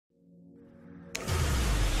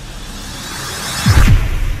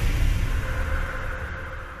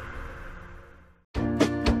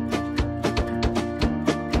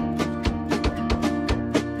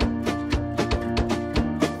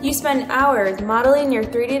spend hours modeling your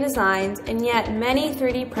 3D designs, and yet many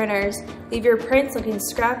 3D printers leave your prints looking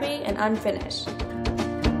scrappy and unfinished.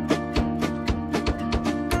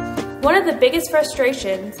 One of the biggest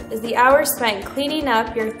frustrations is the hours spent cleaning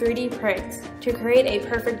up your 3D prints to create a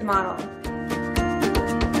perfect model.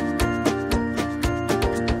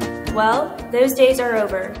 Well, those days are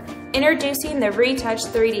over. Introducing the Retouch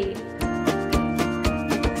 3D.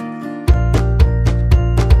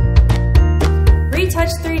 Retouch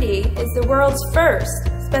 3D is the world's first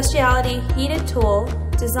specialty heated tool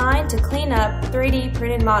designed to clean up 3D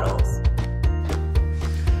printed models.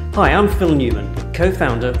 Hi, I'm Phil Newman,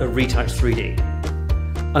 co-founder of Retouch 3D.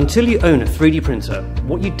 Until you own a 3D printer,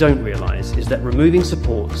 what you don't realize is that removing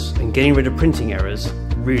supports and getting rid of printing errors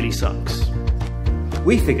really sucks.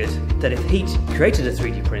 We figured that if heat created a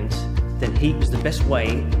 3D print, then heat was the best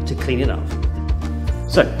way to clean it up.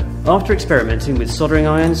 So, after experimenting with soldering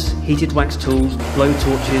irons, heated wax tools, blow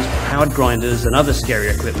torches, powered grinders and other scary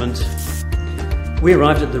equipment, we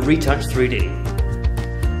arrived at the Retouch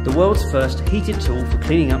 3D, the world's first heated tool for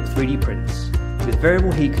cleaning up 3D prints, with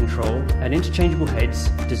variable heat control and interchangeable heads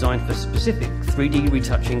designed for specific 3D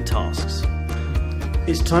retouching tasks.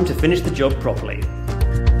 It's time to finish the job properly.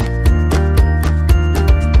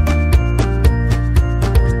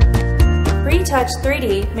 Retouch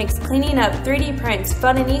 3D makes cleaning up 3D prints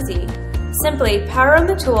fun and easy. Simply power on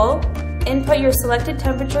the tool, input your selected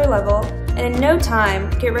temperature level, and in no time,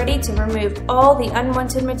 get ready to remove all the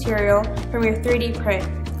unwanted material from your 3D print,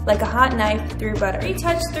 like a hot knife through butter.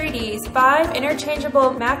 Retouch 3D's 5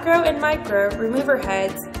 interchangeable macro and micro remover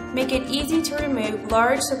heads make it easy to remove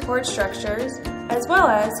large support structures, as well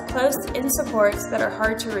as close-in supports that are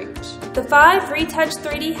hard to reach. The 5 Retouch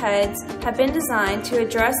 3D heads have been designed to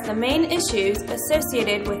address the main issues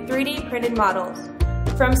associated with 3D printed models,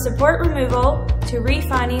 from support removal to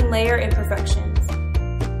refining layer imperfections.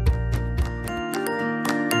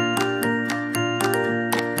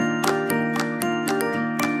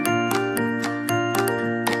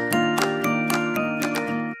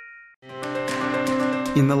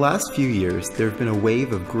 In the last few years, there have been a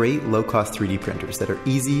wave of great low-cost 3D printers that are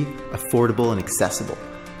easy, affordable, and accessible,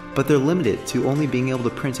 but they're limited to only being able to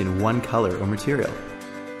print in one color or material.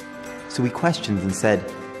 So we questioned and said,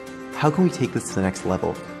 how can we take this to the next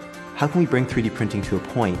level? How can we bring 3D printing to a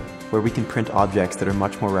point where we can print objects that are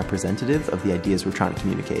much more representative of the ideas we're trying to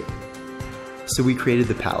communicate? So we created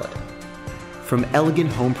the palette. From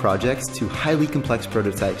elegant home projects to highly complex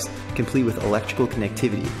prototypes, complete with electrical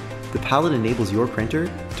connectivity, the palette enables your printer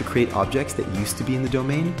to create objects that used to be in the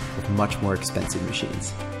domain of much more expensive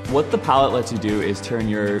machines. What the palette lets you do is turn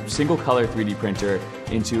your single color 3D printer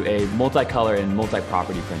into a multicolor and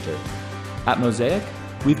multi-property printer. At Mosaic,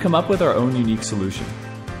 we've come up with our own unique solution.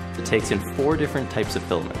 It takes in 4 different types of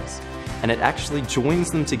filaments, and it actually joins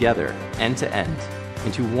them together end to end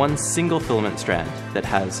into one single filament strand that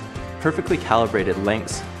has perfectly calibrated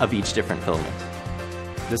lengths of each different filament.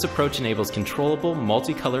 This approach enables controllable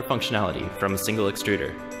multicolor functionality from a single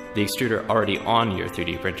extruder, the extruder already on your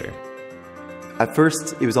 3D printer. At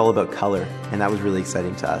first, it was all about color, and that was really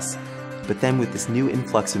exciting to us. But then with this new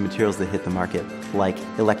influx of materials that hit the market, like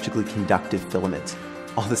electrically conductive filament,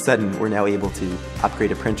 all of a sudden we're now able to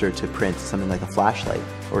upgrade a printer to print something like a flashlight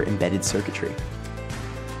or embedded circuitry.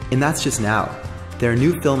 And that's just now. There are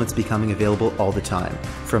new filaments becoming available all the time,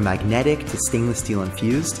 from magnetic to stainless steel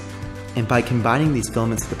infused, and by combining these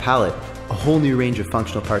filaments with the palette, a whole new range of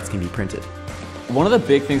functional parts can be printed. One of the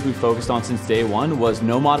big things we focused on since day one was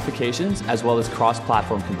no modifications as well as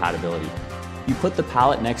cross-platform compatibility. You put the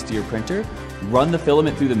palette next to your printer, run the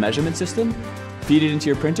filament through the measurement system, feed it into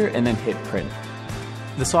your printer, and then hit print.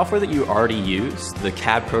 The software that you already use, the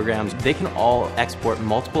CAD programs, they can all export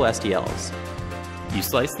multiple STLs. You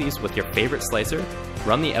slice these with your favorite slicer,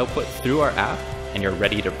 run the output through our app, and you're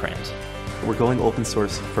ready to print. We're going open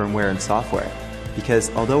source firmware and software because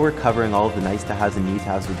although we're covering all of the nice to haves and need to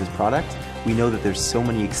haves with this product, we know that there's so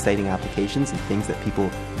many exciting applications and things that people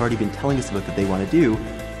have already been telling us about that they want to do,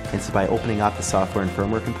 and so by opening up the software and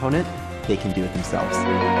firmware component, they can do it themselves.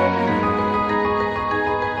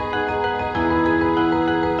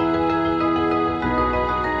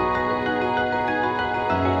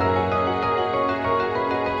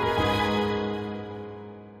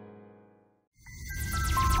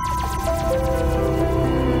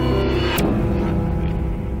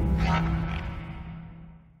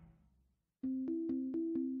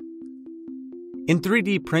 In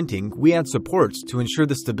 3D printing, we add supports to ensure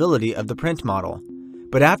the stability of the print model.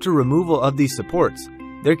 But after removal of these supports,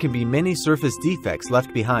 there can be many surface defects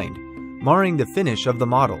left behind, marring the finish of the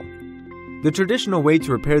model. The traditional way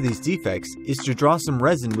to repair these defects is to draw some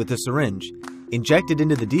resin with a syringe, inject it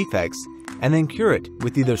into the defects, and then cure it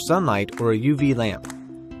with either sunlight or a UV lamp.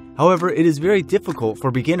 However, it is very difficult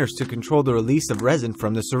for beginners to control the release of resin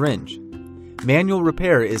from the syringe. Manual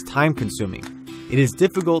repair is time-consuming. It is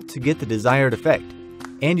difficult to get the desired effect,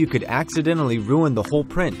 and you could accidentally ruin the whole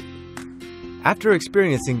print. After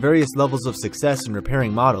experiencing various levels of success in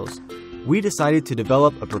repairing models, we decided to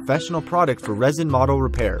develop a professional product for resin model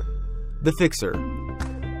repair, the Fixer.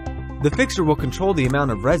 The Fixer will control the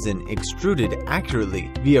amount of resin extruded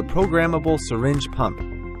accurately via programmable syringe pump.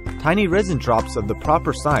 Tiny resin drops of the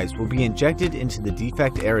proper size will be injected into the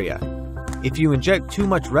defect area. If you inject too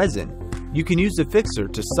much resin, you can use the Fixer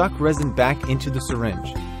to suck resin back into the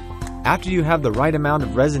syringe. After you have the right amount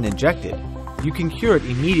of resin injected, you can cure it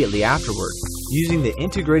immediately afterward using the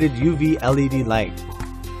integrated UV LED light.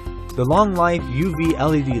 The long life UV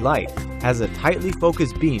LED light has a tightly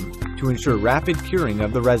focused beam to ensure rapid curing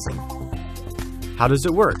of the resin. How does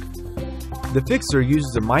it work? The Fixer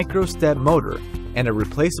uses a micro-step motor and a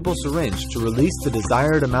replaceable syringe to release the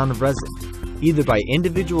desired amount of resin, either by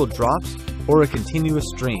individual drops or a continuous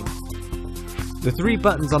stream. The 3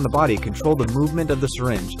 buttons on the body control the movement of the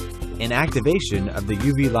syringe and activation of the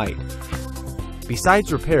UV light.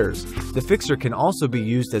 Besides repairs, the Fixer can also be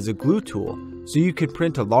used as a glue tool, so you could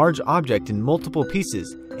print a large object in multiple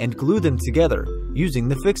pieces and glue them together using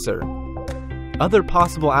the Fixer. Other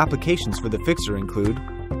possible applications for the Fixer include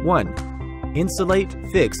 1. Insulate,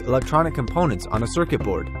 fix electronic components on a circuit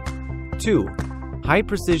board. 2.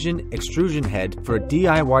 High-precision extrusion head for a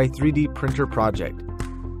DIY 3D printer project.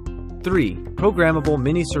 3. Programmable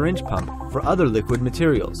mini syringe pump for other liquid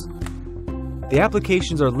materials. The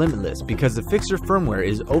applications are limitless because the Fixer firmware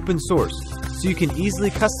is open source, so you can easily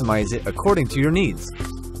customize it according to your needs.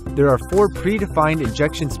 There are 4 predefined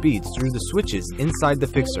injection speeds through the switches inside the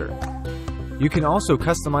Fixer. You can also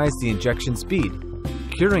customize the injection speed,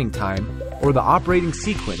 curing time, or the operating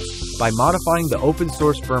sequence by modifying the open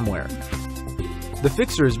source firmware. The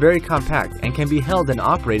Fixer is very compact and can be held and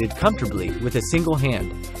operated comfortably with a single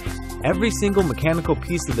hand. Every single mechanical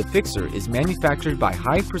piece of the Fixer is manufactured by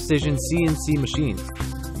high-precision CNC machines,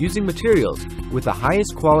 using materials with the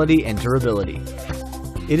highest quality and durability.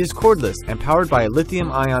 It is cordless and powered by a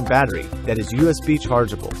lithium-ion battery that is USB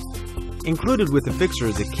chargeable. Included with the Fixer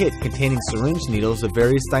is a kit containing syringe needles of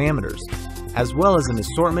various diameters, as well as an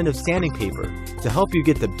assortment of sanding paper to help you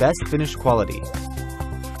get the best finished quality.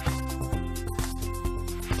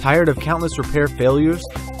 Tired of countless repair failures,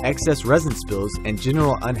 excess resin spills, and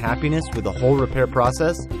general unhappiness with the whole repair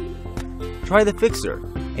process? Try the Fixer,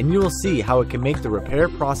 and you will see how it can make the repair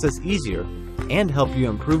process easier and help you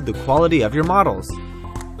improve the quality of your models.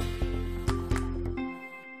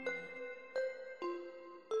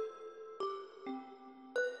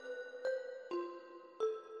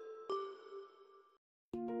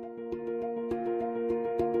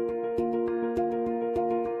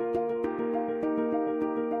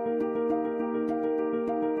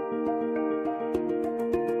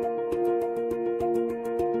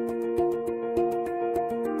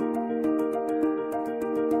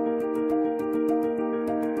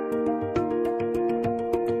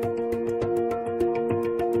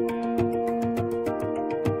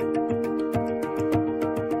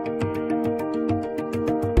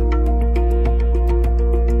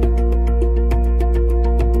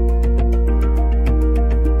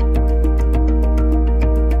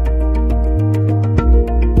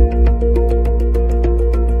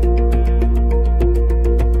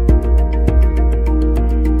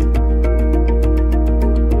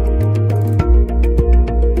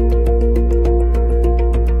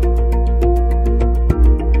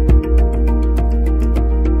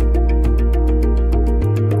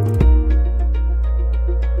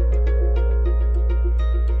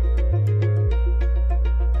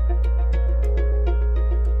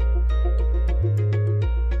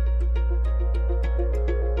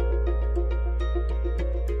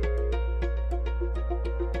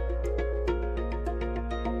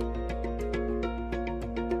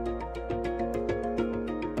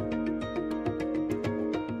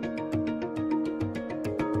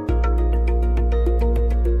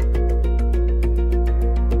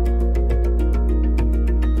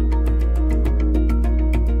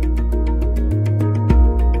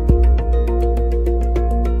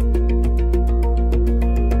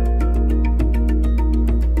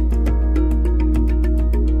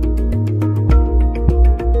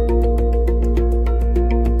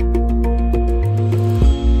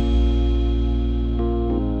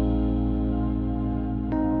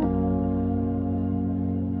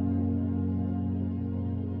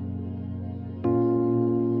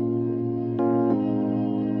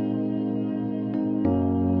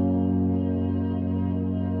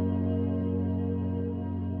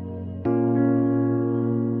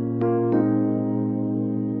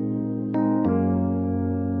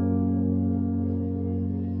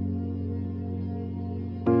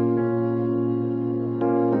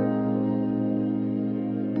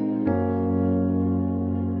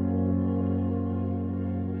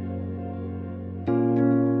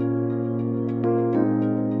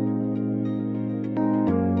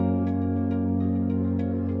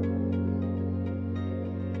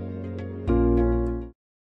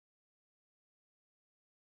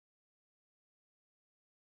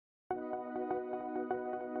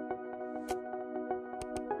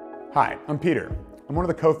 Hi, I'm Peter. I'm one of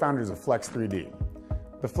the co-founders of Flex 3D.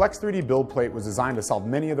 The Flex 3D build plate was designed to solve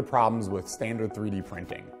many of the problems with standard 3D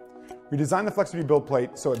printing. We designed the Flex 3D build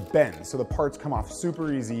plate so it bends, so the parts come off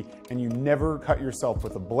super easy and you never cut yourself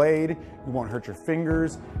with a blade, you won't hurt your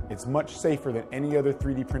fingers, it's much safer than any other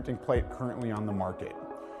 3D printing plate currently on the market.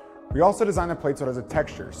 We also designed the plate so it has a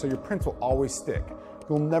texture, so your prints will always stick.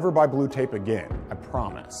 You'll never buy blue tape again, I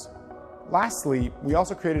promise. Lastly, we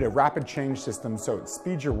also created a rapid change system so it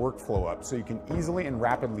speeds your workflow up so you can easily and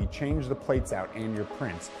rapidly change the plates out and your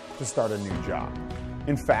prints to start a new job.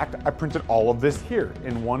 In fact, I printed all of this here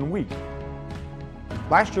in 1 week.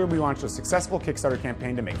 Last year, we launched a successful Kickstarter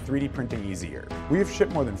campaign to make 3D printing easier. We have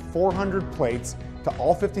shipped more than 400 plates to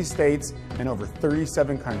all 50 states and over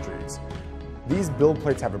 37 countries. These build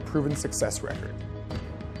plates have a proven success record.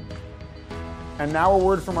 And now a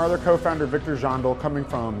word from our other co-founder, Victor Jandal, coming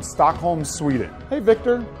from Stockholm, Sweden. Hey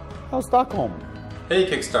Victor, how's Stockholm? Hey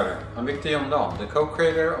Kickstarter, I'm Victor Jandal, the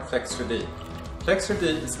co-creator of Flex 3D. Flex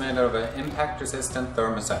 3D is made out of an impact-resistant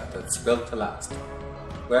thermoset that's built to last.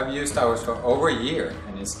 We have used ours for over a year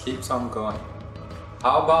and it keeps on going.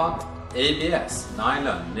 How about ABS,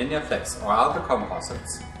 nylon, linear flex or outer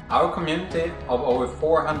composites? Our community of over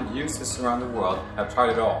 400 users around the world have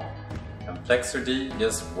tried it all, and Flex 3D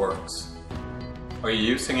just works. Are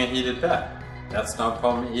you using a heated bed? That's no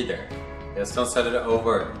problem either. Just don't set it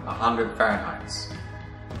over 100 Fahrenheit.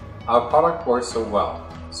 Our product works so well,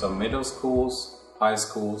 so middle schools, high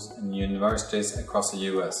schools and universities across the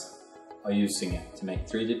US are using it to make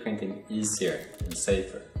 3D printing easier and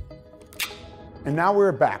safer. And now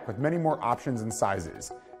we're back with many more options and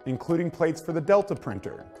sizes, including plates for the Delta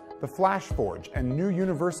printer, the Flash Forge, and new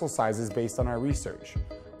universal sizes based on our research.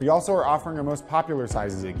 We also are offering our most popular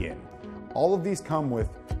sizes again. All of these come with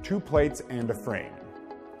 2 plates and a frame.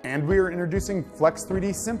 And we are introducing Flex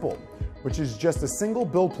 3D Simple, which is just a single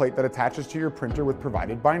build plate that attaches to your printer with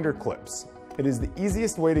provided binder clips. It is the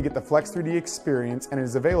easiest way to get the Flex 3D experience and it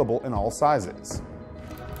is available in all sizes.